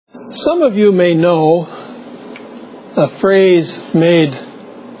Some of you may know a phrase made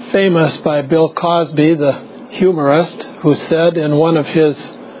famous by Bill Cosby, the humorist, who said in one of his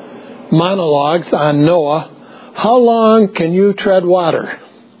monologues on Noah, "How long can you tread water?"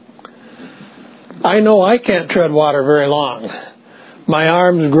 I know I can't tread water very long. My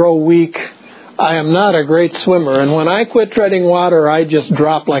arms grow weak. I am not a great swimmer, and when I quit treading water, I just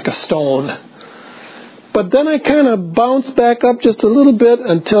drop like a stone. But then I kind of bounce back up just a little bit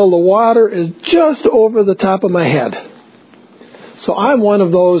until the water is just over the top of my head. So I'm one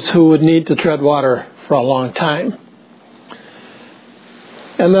of those who would need to tread water for a long time.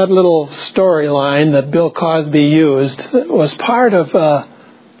 And that little storyline that Bill Cosby used was part of a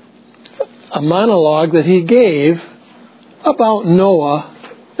monologue that he gave about Noah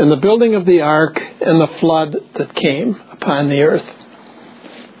and the building of the ark and the flood that came upon the earth.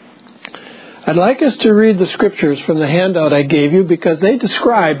 I'd like us to read the scriptures from the handout I gave you because they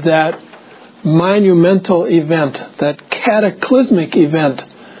describe that monumental event, that cataclysmic event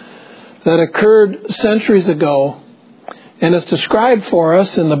that occurred centuries ago, and it's described for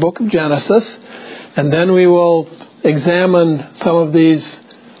us in the book of Genesis. And then we will examine some of these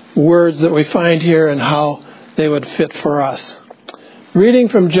words that we find here and how they would fit for us. Reading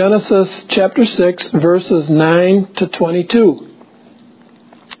from Genesis chapter 6, verses 9 to 22.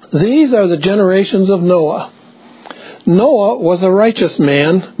 These are the generations of Noah. Noah was a righteous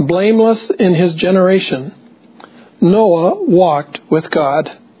man, blameless in his generation. Noah walked with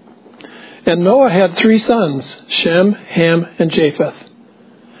God. And Noah had 3 sons, Shem, Ham, and Japheth.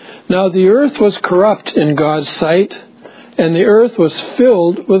 Now the earth was corrupt in God's sight, and the earth was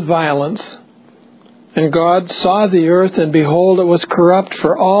filled with violence. And God saw the earth, and behold, it was corrupt,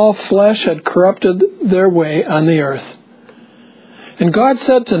 for all flesh had corrupted their way on the earth. And God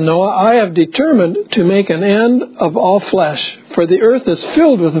said to Noah, I have determined to make an end of all flesh, for the earth is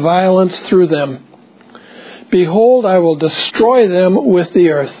filled with violence through them. Behold, I will destroy them with the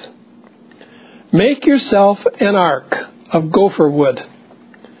earth. Make yourself an ark of gopher wood.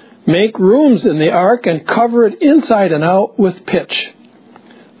 Make rooms in the ark and cover it inside and out with pitch.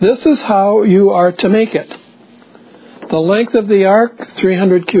 This is how you are to make it. The length of the ark,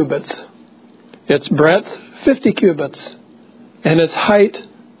 300 cubits. Its breadth, 50 cubits. And its height,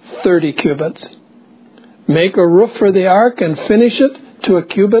 30 cubits. Make a roof for the ark and finish it to a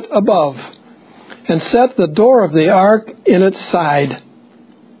cubit above. And set the door of the ark in its side.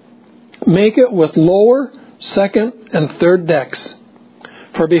 Make it with lower, second, and third decks.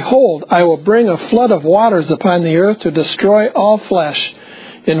 For behold, I will bring a flood of waters upon the earth to destroy all flesh,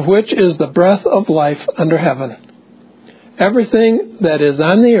 in which is the breath of life under heaven. Everything that is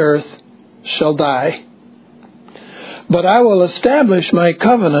on the earth shall die. But I will establish my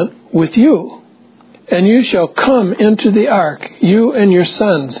covenant with you, and you shall come into the ark, you and your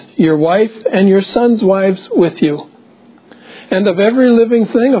sons, your wife and your sons' wives with you. And of every living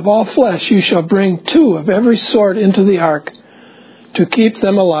thing of all flesh you shall bring 2 of every sort into the ark, to keep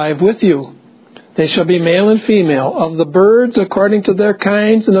them alive with you. They shall be male and female, of the birds according to their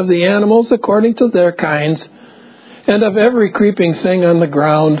kinds, and of the animals according to their kinds, and of every creeping thing on the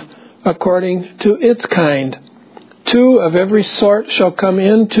ground according to its kind. 2 of every sort shall come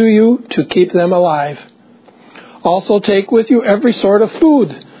in to you to keep them alive. Also take with you every sort of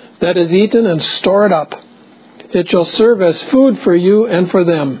food that is eaten and store it up. It shall serve as food for you and for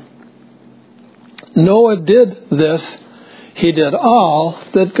them. Noah did this. He did all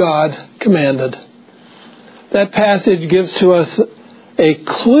that God commanded. That passage gives to us a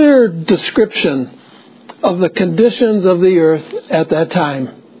clear description of the conditions of the earth at that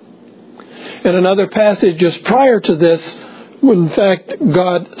time. In another passage just prior to this, in fact,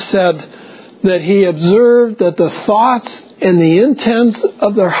 God said that He observed that the thoughts and the intents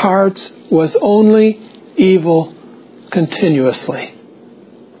of their hearts was only evil continuously.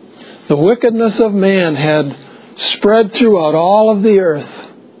 The wickedness of man had spread throughout all of the earth.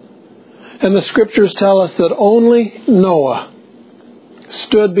 And the scriptures tell us that only Noah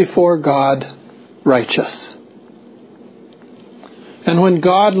stood before God righteous. And when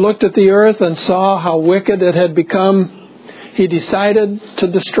God looked at the earth and saw how wicked it had become, He decided to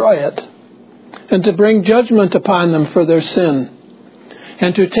destroy it and to bring judgment upon them for their sin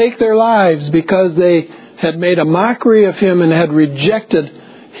and to take their lives because they had made a mockery of Him and had rejected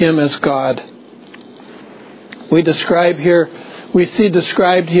Him as God. We see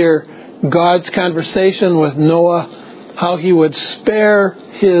described here God's conversation with Noah, how He would spare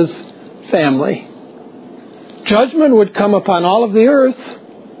his family. Judgment would come upon all of the earth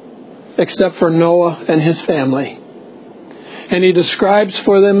except for Noah and his family. And He describes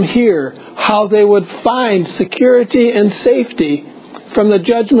for them here how they would find security and safety from the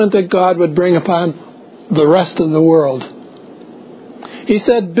judgment that God would bring upon the rest of the world. He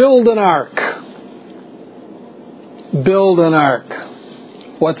said, build an ark. Build an ark.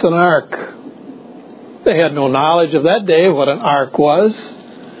 What's an ark? They had no knowledge of that day what an ark was.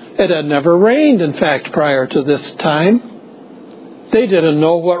 It had never rained, in fact, prior to this time. They didn't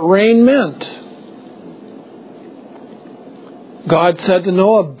know what rain meant. God said to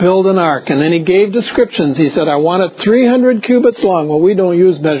Noah, build an ark. And then he gave descriptions. He said, I want it 300 cubits long. Well, we don't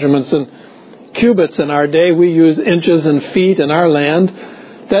use measurements in cubits in our day. We use inches and feet in our land.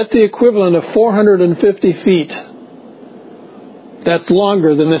 That's the equivalent of 450 feet. That's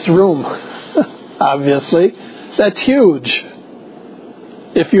longer than this room, obviously. That's huge.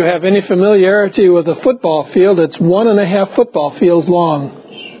 If you have any familiarity with a football field, it's 1.5 football fields long.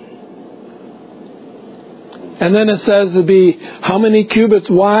 And then it says to be how many cubits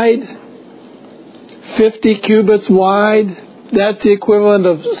wide? 50 cubits wide. That's the equivalent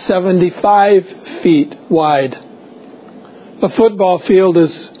of 75 feet wide. A football field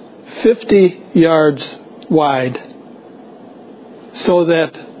is 50 yards wide. So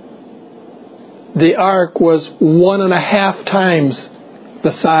that the ark was 1.5 times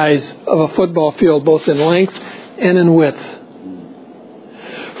the size of a football field, both in length and in width.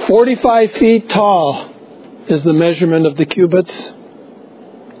 45 feet tall is the measurement of the cubits.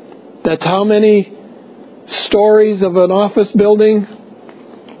 That's how many stories of an office building?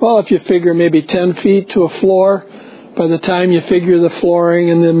 Well, if you figure maybe 10 feet to a floor, by the time you figure the flooring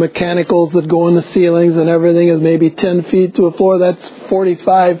and the mechanicals that go in the ceilings and everything is maybe 10 feet to a floor, that's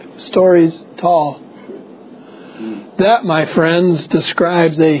 45 stories tall. That, my friends,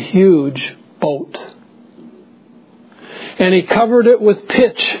 describes a huge boat. And he covered it with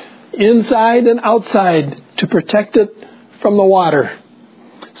pitch, inside and outside, to protect it from the water,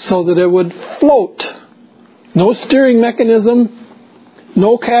 so that it would float. No steering mechanism,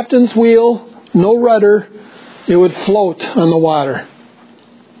 no captain's wheel, no rudder. It would float on the water.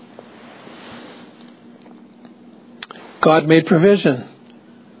 God made provision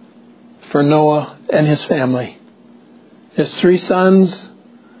for Noah and his family, his 3 sons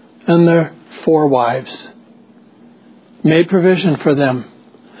and their 4 wives. Made provision for them.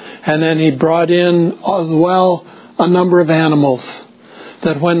 And then he brought in as well a number of animals,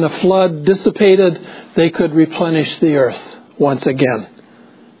 that when the flood dissipated, they could replenish the earth once again.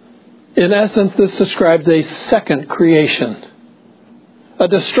 In essence, this describes a second creation, a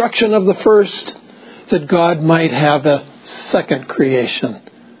destruction of the first, that God might have a second creation,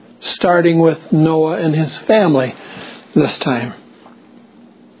 starting with Noah and his family this time.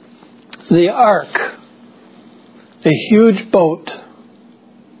 The ark, a huge boat,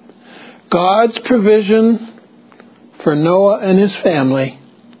 God's provision for Noah and his family,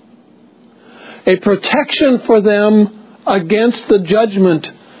 a protection for them against the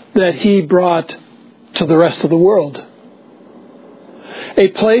judgment that he brought to the rest of the world. A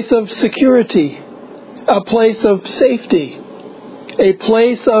place of security, a place of safety, a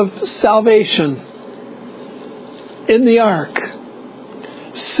place of salvation in the ark,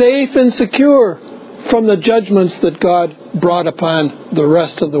 safe and secure from the judgments that God brought upon the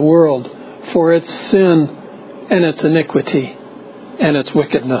rest of the world for its sin and its iniquity and its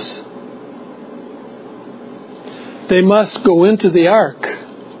wickedness. They must go into the ark.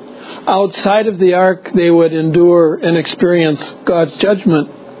 Outside of the ark, they would endure and experience God's judgment.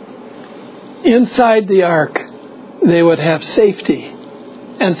 Inside the ark, they would have safety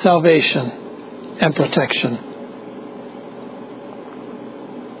and salvation and protection.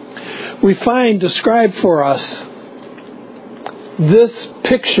 We find described for us this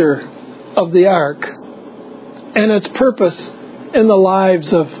picture of the ark and its purpose in the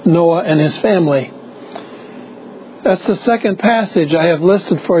lives of Noah and his family. That's the second passage I have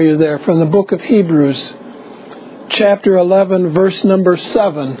listed for you there from the book of Hebrews, chapter 11, verse number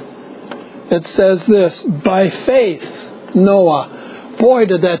 7. It says this, by faith, Noah. Boy,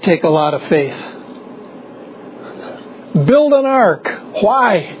 did that take a lot of faith. Build an ark.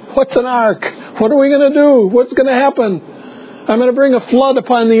 Why? What's an ark? What are we going to do? What's going to happen? I'm going to bring a flood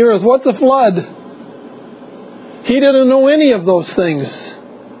upon the earth. What's a flood? He didn't know any of those things.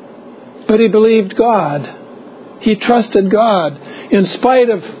 But he believed God. He trusted God, in spite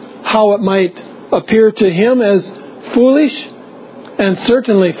of how it might appear to him as foolish, and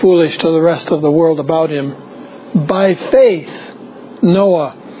certainly foolish to the rest of the world about him. By faith,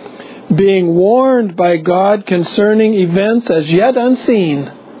 Noah, being warned by God concerning events as yet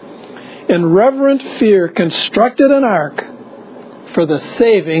unseen, in reverent fear constructed an ark for the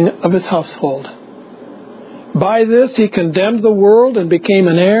saving of his household. By this he condemned the world and became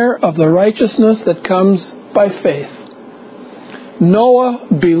an heir of the righteousness that comes by faith. Noah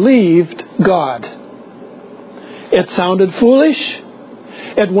believed God. It sounded foolish.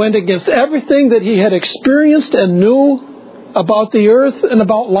 It went against everything that he had experienced and knew about the earth and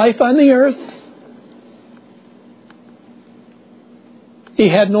about life on the earth. He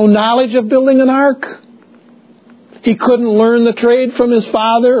had no knowledge of building an ark. He couldn't learn the trade from his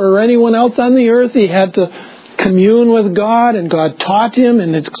father or anyone else on the earth. He had to commune with God, and God taught him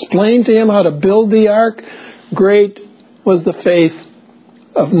and explained to him how to build the ark. Great was the faith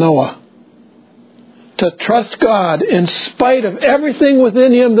of Noah. To trust God in spite of everything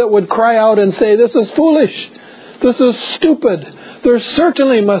within him that would cry out and say, this is foolish. This is stupid. There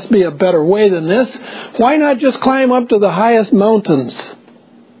certainly must be a better way than this. Why not just climb up to the highest mountains?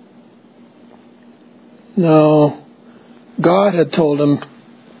 No. God had told him,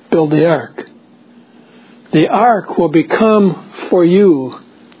 build the ark. The ark will become for you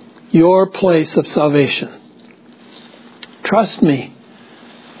your place of salvation. Trust me.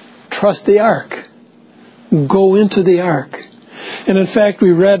 Trust the ark. Go into the ark. And in fact,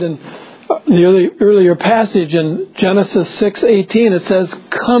 we read in the earlier passage in Genesis 6:18, it says,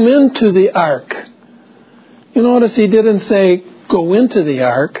 come into the ark. You notice he didn't say, go into the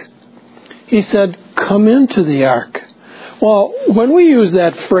ark. He said, come into the ark. Well, when we use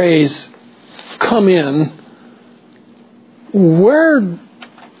that phrase, come in, where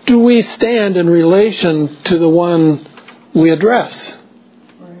do we stand in relation to the one we address?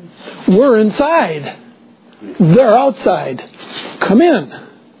 We're inside. They're outside. Come in.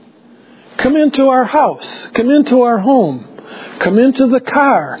 Come into our house. Come into our home. Come into the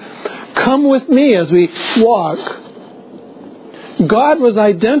car. Come with me as we walk. God was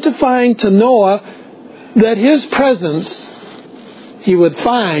identifying to Noah that his presence he would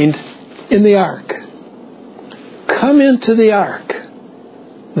find in the ark. Come into the ark.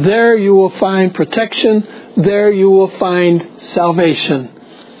 There you will find protection. There you will find salvation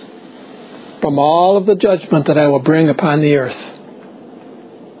from all of the judgment that I will bring upon the earth.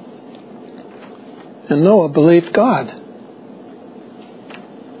 And Noah believed God.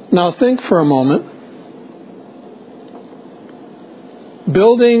 Now think for a moment.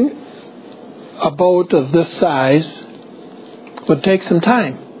 Building a boat of this size would take some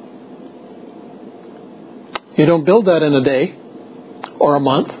time. You don't build that in a day, or a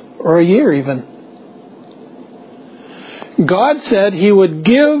month, or a year even. God said He would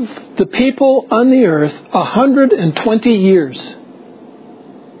give the people on the earth 120 years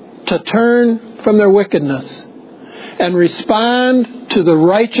to turn from their wickedness and respond to the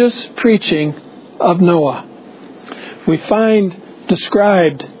righteous preaching of Noah. We find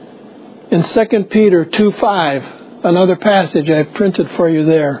described in 2 Peter 2:5, another passage I've printed for you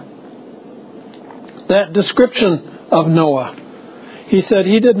there. That description of Noah. He said,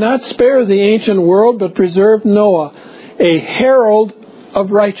 He did not spare the ancient world, but preserved Noah, a herald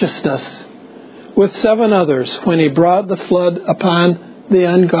of righteousness, with 7 others, when He brought the flood upon the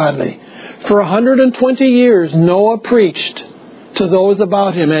ungodly. For 120 years, Noah preached to those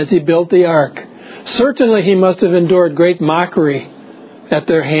about him as he built the ark. Certainly he must have endured great mockery at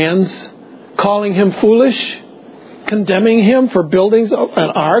their hands, calling him foolish, condemning him for building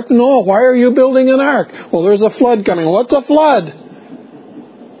an ark. No, why are you building an ark? Well, there's a flood coming. What's a flood?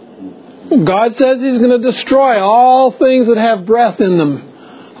 God says He's going to destroy all things that have breath in them.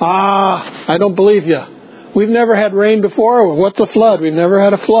 I don't believe you. We've never had rain before. What's a flood? We've never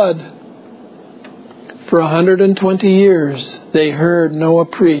had a flood. For 120 years, they heard Noah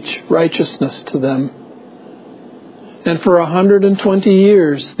preach righteousness to them. And for 120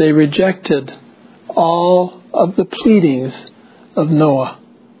 years, they rejected all of the pleadings of Noah.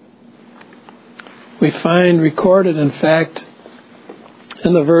 We find recorded, in fact,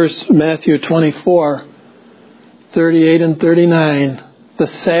 in the verse Matthew 24:38 and 39, the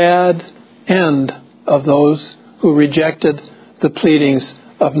sad end of those who rejected the pleadings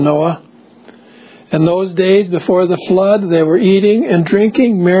of Noah. In those days before the flood, they were eating and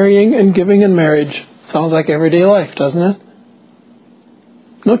drinking, marrying and giving in marriage. Sounds like everyday life, doesn't it?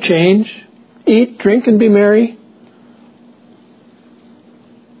 No change. Eat, drink, and be merry.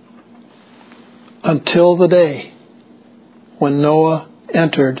 Until the day when Noah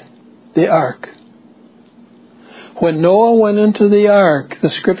entered the ark. When Noah went into the ark, the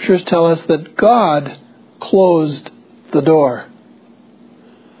Scriptures tell us that God closed the door.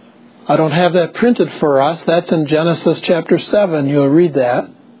 I don't have that printed for us. That's in Genesis chapter 7. You'll read that.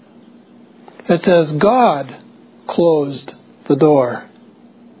 It says, God closed the door.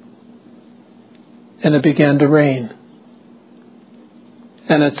 And it began to rain.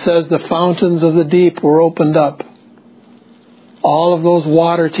 And it says the fountains of the deep were opened up. All of those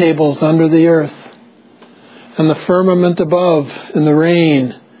water tables under the earth. and the firmament above in the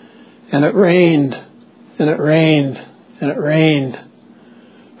rain, and it rained, and it rained, and it rained.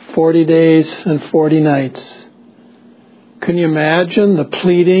 40 days and 40 nights. Can you imagine the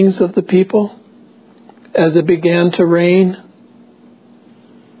pleadings of the people as it began to rain?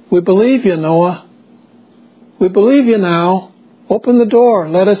 We believe you, Noah. We believe you now. Open the door.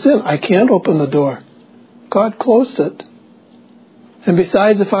 Let us in. I can't open the door. God closed it. And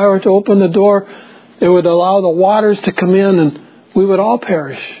besides, if I were to open the door, it would allow the waters to come in and we would all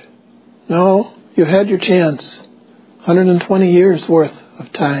perish. No, you had your chance. 120 years worth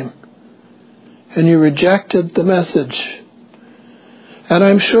of time. And you rejected the message. And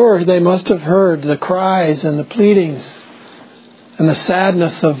I'm sure they must have heard the cries and the pleadings and the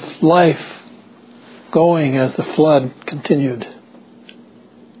sadness of life going as the flood continued.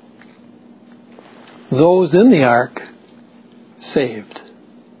 Those in the ark saved.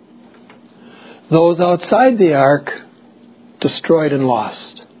 Those outside the ark destroyed and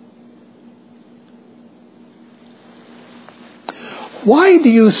lost. Why do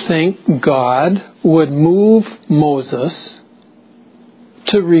you think God would move Moses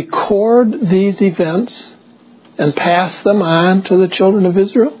to record these events and pass them on to the children of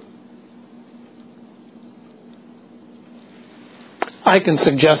Israel? I can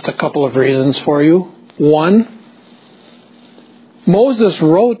suggest a couple of reasons for you. One, Moses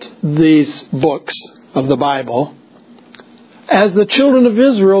wrote these books of the Bible as the children of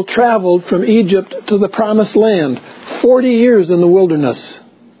Israel traveled from Egypt to the Promised Land, 40 years in the wilderness.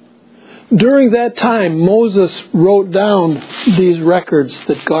 During that time, Moses wrote down these records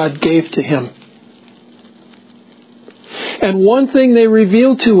that God gave to him. And one thing they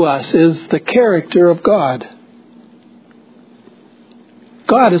reveal to us is the character of God.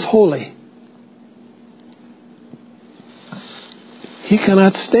 God is holy. He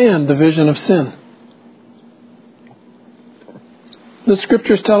cannot stand the vision of sin. The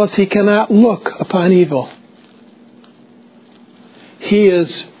Scriptures tell us He cannot look upon evil. He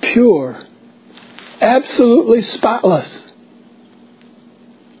is pure, absolutely spotless,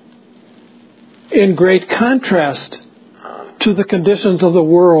 in great contrast to the conditions of the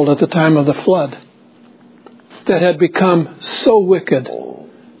world at the time of the flood that had become so wicked,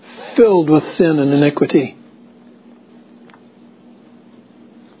 filled with sin and iniquity.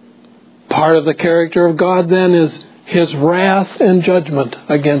 Part of the character of God then is His wrath and judgment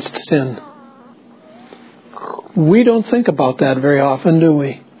against sin. We don't think about that very often, do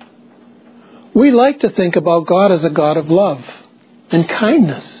we? We like to think about God as a God of love and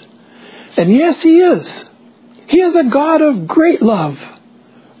kindness. And yes, He is. He is a God of great love,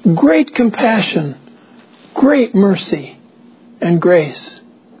 great compassion, great mercy, and grace.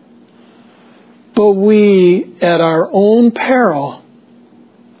 But we, at our own peril,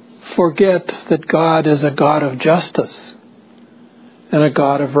 forget that God is a God of justice and a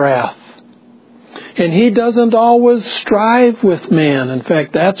God of wrath. And He doesn't always strive with man. In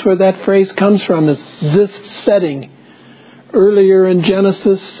fact, that's where that phrase comes from, is this setting. Earlier in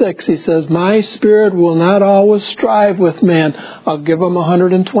Genesis 6, He says, "My spirit will not always strive with man. I'll give him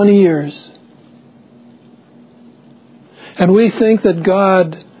 120 years. And we think that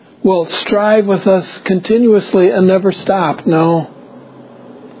God will strive with us continuously and never stop. No.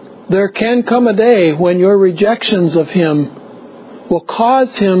 There can come a day when your rejections of Him will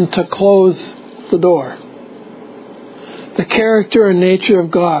cause Him to close the door. The character and nature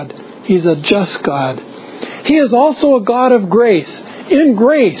of God. He's a just God. He is also a God of grace. In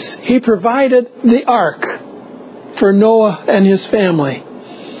grace, He provided the ark for Noah and his family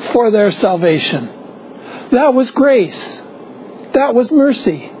for their salvation. That was grace. That was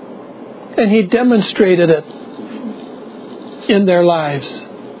mercy. And He demonstrated it in their lives.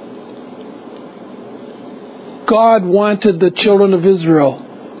 God wanted the children of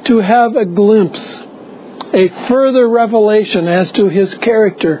Israel to have a glimpse, a further revelation as to His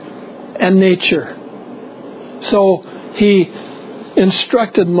character and nature. So He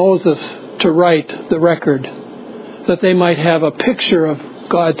instructed Moses to write the record that they might have a picture of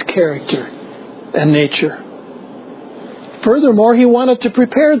God's character and nature. Furthermore, He wanted to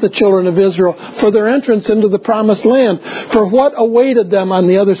prepare the children of Israel for their entrance into the Promised Land, for what awaited them on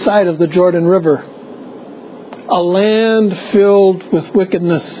the other side of the Jordan River. A land filled with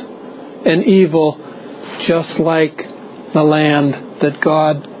wickedness and evil, just like the land that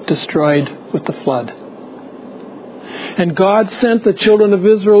God destroyed with the flood. And God sent the children of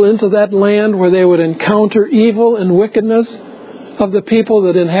Israel into that land where they would encounter evil and wickedness of the people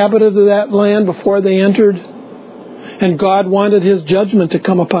that inhabited that land before they entered. And God wanted His judgment to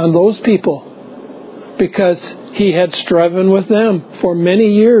come upon those people because He had striven with them for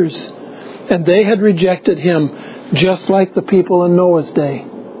many years. And they had rejected him, just like the people in Noah's day.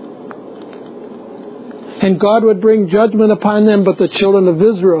 And God would bring judgment upon them, but the children of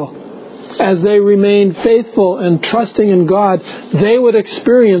Israel, as they remained faithful and trusting in God, they would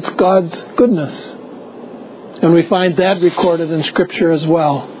experience God's goodness. And we find that recorded in Scripture as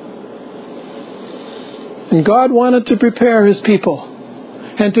well. And God wanted to prepare His people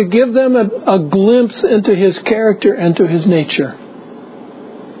and to give them a glimpse into His character and to His nature.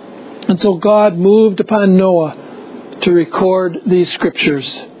 And so God moved upon Noah to record these Scriptures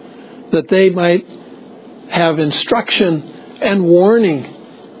that they might have instruction and warning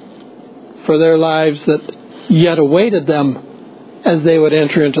for their lives that yet awaited them as they would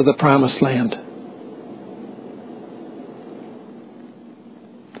enter into the promised land.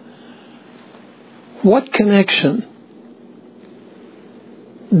 What connection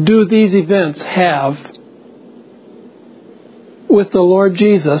do these events have with the Lord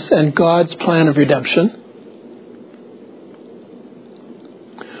Jesus and God's plan of redemption?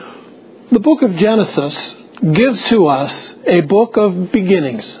 The book of Genesis gives to us a book of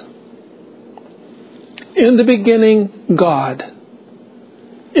beginnings. In the beginning, God.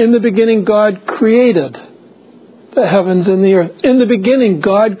 In the beginning, God created the heavens and the earth. In the beginning,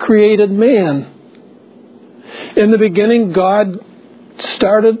 God created man. In the beginning, God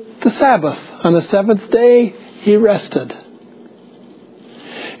started the Sabbath. On the seventh day, He rested.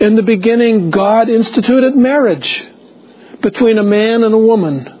 In the beginning, God instituted marriage between a man and a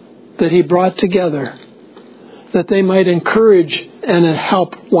woman that He brought together, that they might encourage and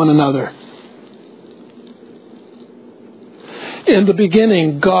help one another. In the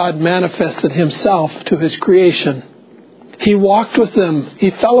beginning, God manifested Himself to His creation. He walked with them. He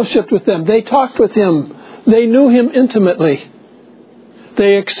fellowshiped with them. They talked with Him. They knew Him intimately.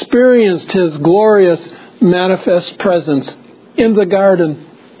 They experienced His glorious manifest presence in the garden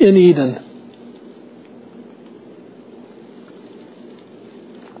in Eden.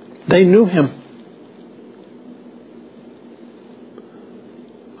 They knew Him.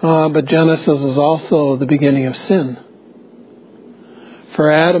 But Genesis is also the beginning of sin.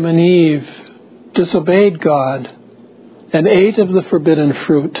 For Adam and Eve disobeyed God and ate of the forbidden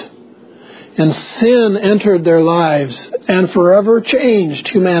fruit. And sin entered their lives and forever changed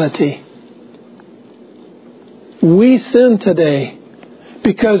humanity. We sin today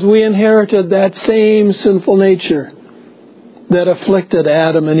because we inherited that same sinful nature that afflicted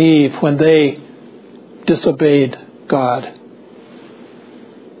Adam and Eve when they disobeyed God.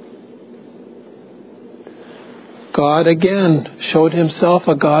 God again showed Himself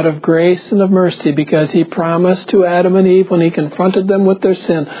a God of grace and of mercy because He promised to Adam and Eve when He confronted them with their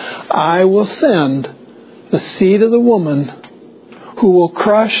sin, I will send the seed of the woman who will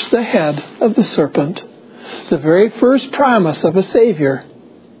crush the head of the serpent. The very first promise of a Savior.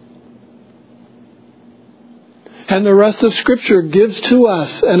 And the rest of Scripture gives to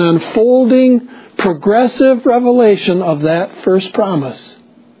us an unfolding, progressive revelation of that first promise.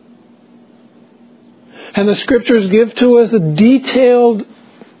 And the Scriptures give to us a detailed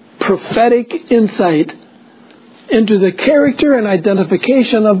prophetic insight into the character and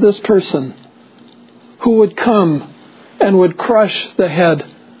identification of this person who would come and would crush the head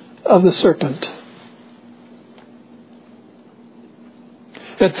of the serpent.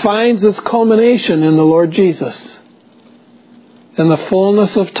 It finds its culmination in the Lord Jesus. In the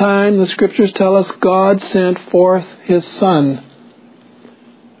fullness of time, the Scriptures tell us, God sent forth His Son,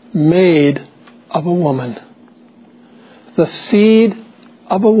 made of a woman. The seed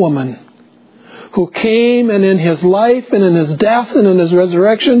of a woman who came and in His life and in His death and in His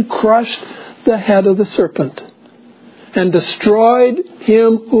resurrection crushed the head of the serpent and destroyed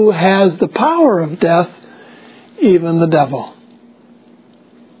him who has the power of death, even the devil.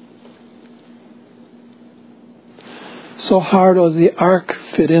 So how does the ark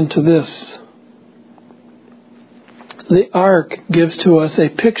fit into this? The ark gives to us a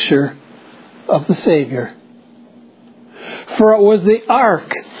picture of the Savior. For it was the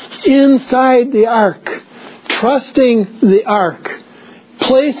ark, inside the ark, trusting the ark,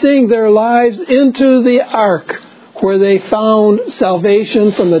 placing their lives into the ark, where they found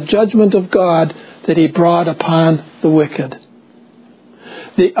salvation from the judgment of God that He brought upon the wicked.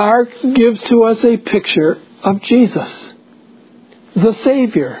 The ark gives to us a picture of Jesus, the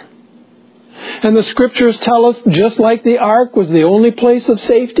Savior. And the Scriptures tell us, just like the ark was the only place of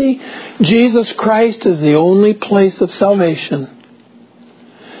safety, Jesus Christ is the only place of salvation.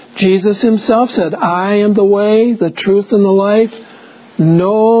 Jesus Himself said, I am the way, the truth, and the life.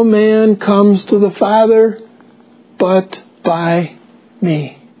 No man comes to the Father but by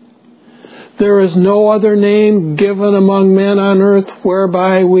me. There is no other name given among men on earth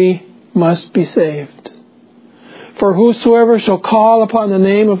whereby we must be saved. For whosoever shall call upon the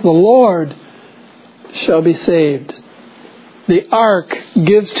name of the Lord shall be saved. The ark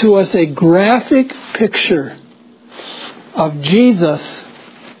gives to us a graphic picture of Jesus,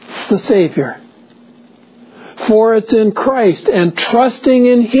 the Savior. For it's in Christ and trusting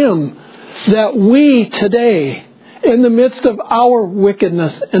in Him that we today, in the midst of our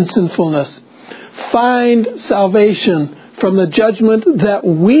wickedness and sinfulness, find salvation from the judgment that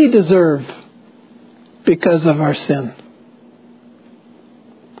we deserve because of our sin.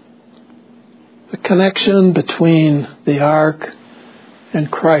 The connection between the ark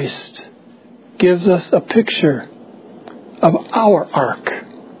and Christ gives us a picture of our ark,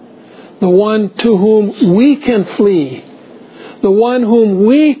 the one to whom we can flee, the one whom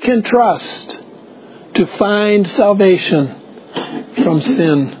we can trust to find salvation from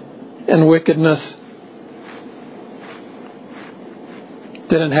sin and wickedness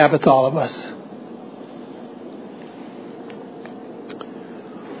that inhabits all of us.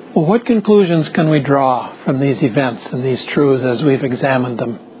 Well, what conclusions can we draw from these events and these truths as we've examined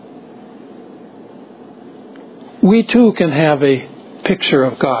them? We too can have a picture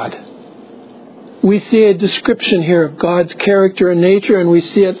of God. We see a description here of God's character and nature, and we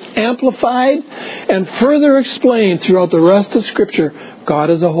see it amplified and further explained throughout the rest of Scripture. God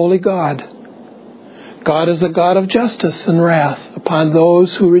is a holy God. God is a God of justice and wrath upon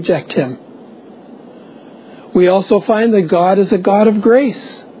those who reject Him. We also find that God is a God of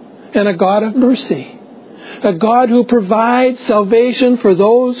grace and a God of mercy, a God who provides salvation for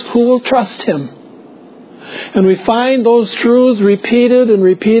those who will trust Him. And we find those truths repeated and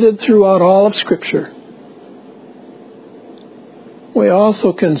repeated throughout all of Scripture. We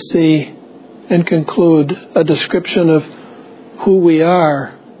also can see and conclude a description of who we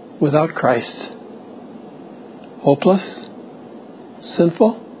are without Christ. Hopeless,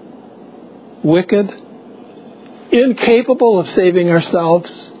 sinful, wicked, incapable of saving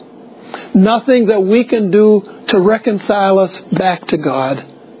ourselves. Nothing that we can do to reconcile us back to God.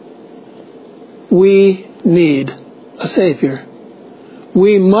 We need a Savior.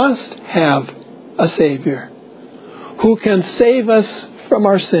 We must have a Savior who can save us from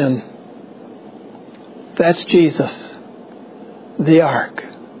our sin. That's Jesus, the ark.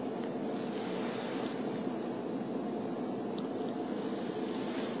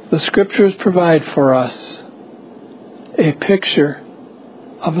 The Scriptures provide for us a picture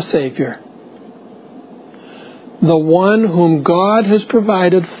of a Savior. The one whom God has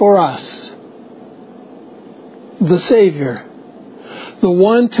provided for us. The Savior. The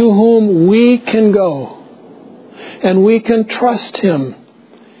one to whom we can go. And we can trust Him.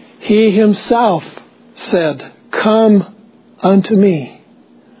 He Himself said, "Come unto me,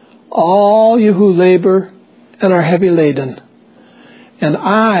 all you who labor and are heavy laden, and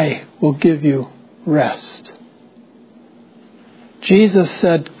I will give you rest." Jesus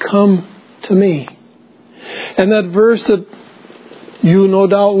said, "Come to me." And that verse that you no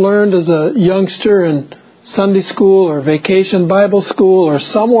doubt learned as a youngster in Sunday school or vacation Bible school, or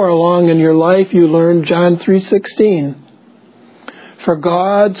somewhere along in your life you learned John 3:16. For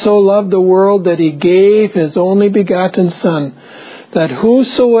God so loved the world that He gave His only begotten Son, that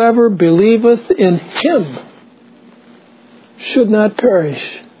whosoever believeth in Him should not perish,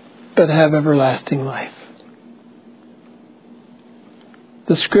 but have everlasting life.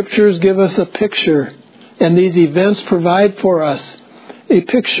 The Scriptures give us a picture, and these events provide for us a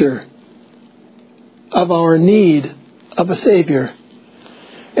picture of our need of a Savior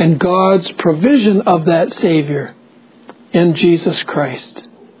and God's provision of that Savior in Jesus Christ,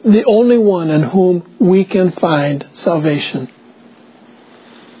 the only one in whom we can find salvation.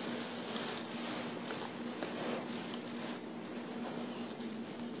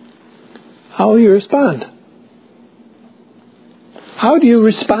 How will you respond? How do you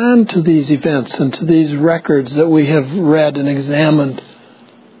respond to these events and to these records that we have read and examined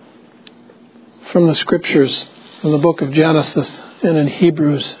from the Scriptures, from the book of Genesis and in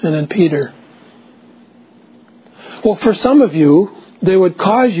Hebrews and in Peter? Well, for some of you, they would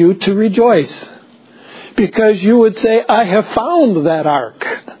cause you to rejoice, because you would say, "I have found that ark.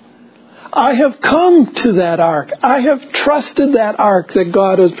 I have come to that ark. I have trusted that ark that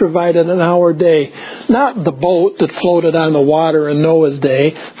God has provided in our day." Not the boat that floated on the water in Noah's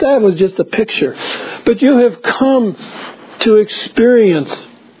day. That was just a picture. But you have come to experience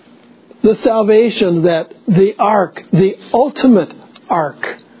the salvation that the ark, the ultimate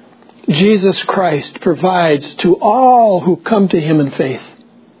ark, Jesus Christ, provides to all who come to Him in faith.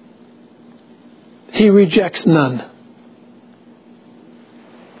 He rejects none.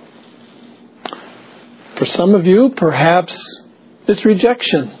 For some of you, perhaps it's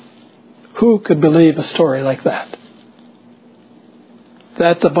rejection. Who could believe a story like that?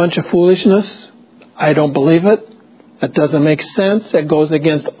 That's a bunch of foolishness. I don't believe it. It doesn't make sense. It goes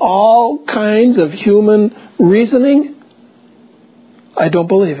against all kinds of human reasoning. I don't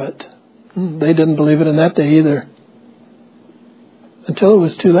believe it. They didn't believe it in that day either. Until it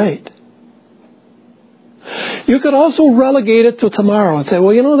was too late. You could also relegate it to tomorrow and say,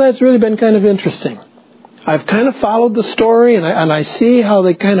 well, that's really been kind of interesting. I've kind of followed the story, and I see how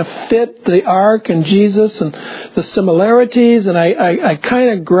they kind of fit the ark and Jesus and the similarities, and I kind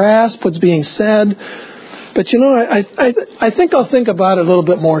of grasp what's being said. But, I think I'll think about it a little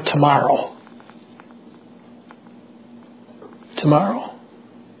bit more tomorrow. Tomorrow.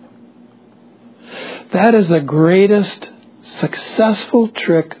 That is the greatest successful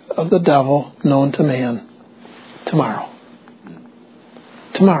trick of the devil known to man. Tomorrow.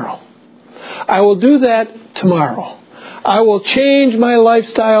 Tomorrow. I will do that tomorrow. I will change my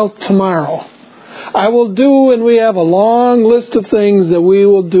lifestyle tomorrow. I will do, and we have a long list of things that we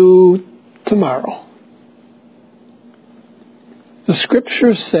will do tomorrow. The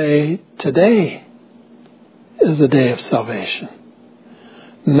Scriptures say today is the day of salvation.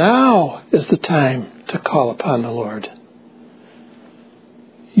 Now is the time to call upon the Lord.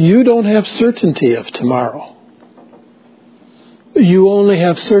 You don't have certainty of tomorrow. You only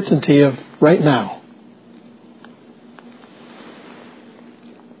have certainty of right now.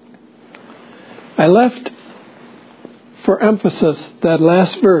 I left for emphasis that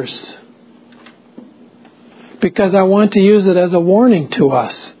last verse because I want to use it as a warning to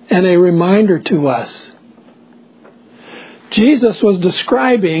us and a reminder to us. Jesus was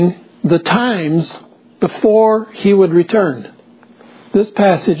describing the times before he would return. This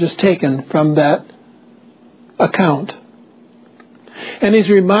passage is taken from that account. And he's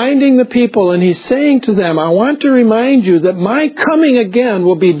reminding the people, and he's saying to them, I want to remind you that my coming again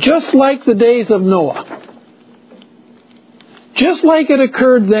will be just like the days of Noah. Just like it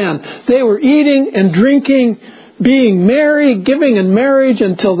occurred then. They were eating and drinking, being merry, giving in marriage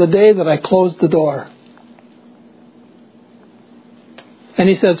until the day that I closed the door. And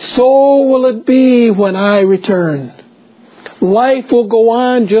he said, so will it be when I return. Life will go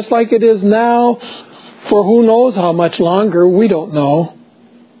on just like it is now. For who knows how much longer, we don't know.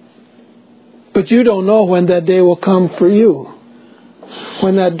 But you don't know when that day will come for you.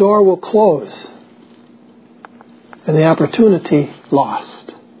 When that door will close. And the opportunity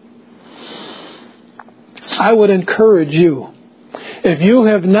lost. I would encourage you, if you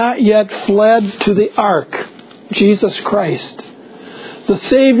have not yet fled to the ark, Jesus Christ, the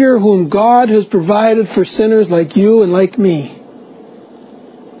Savior whom God has provided for sinners like you and like me,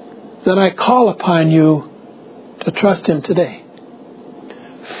 then I call upon you to trust Him today.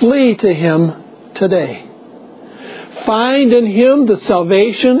 Flee to Him today. Find in Him the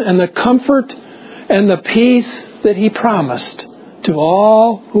salvation and the comfort and the peace that He promised to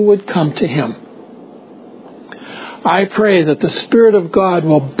all who would come to Him. I pray that the Spirit of God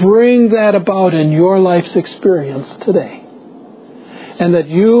will bring that about in your life's experience today. And that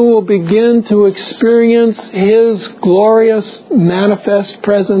you will begin to experience His glorious manifest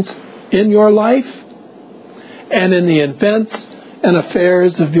presence in your life and in the events and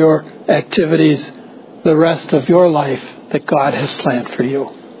affairs of your activities, the rest of your life that God has planned for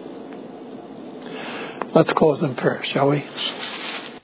you. Let's close in prayer, shall we?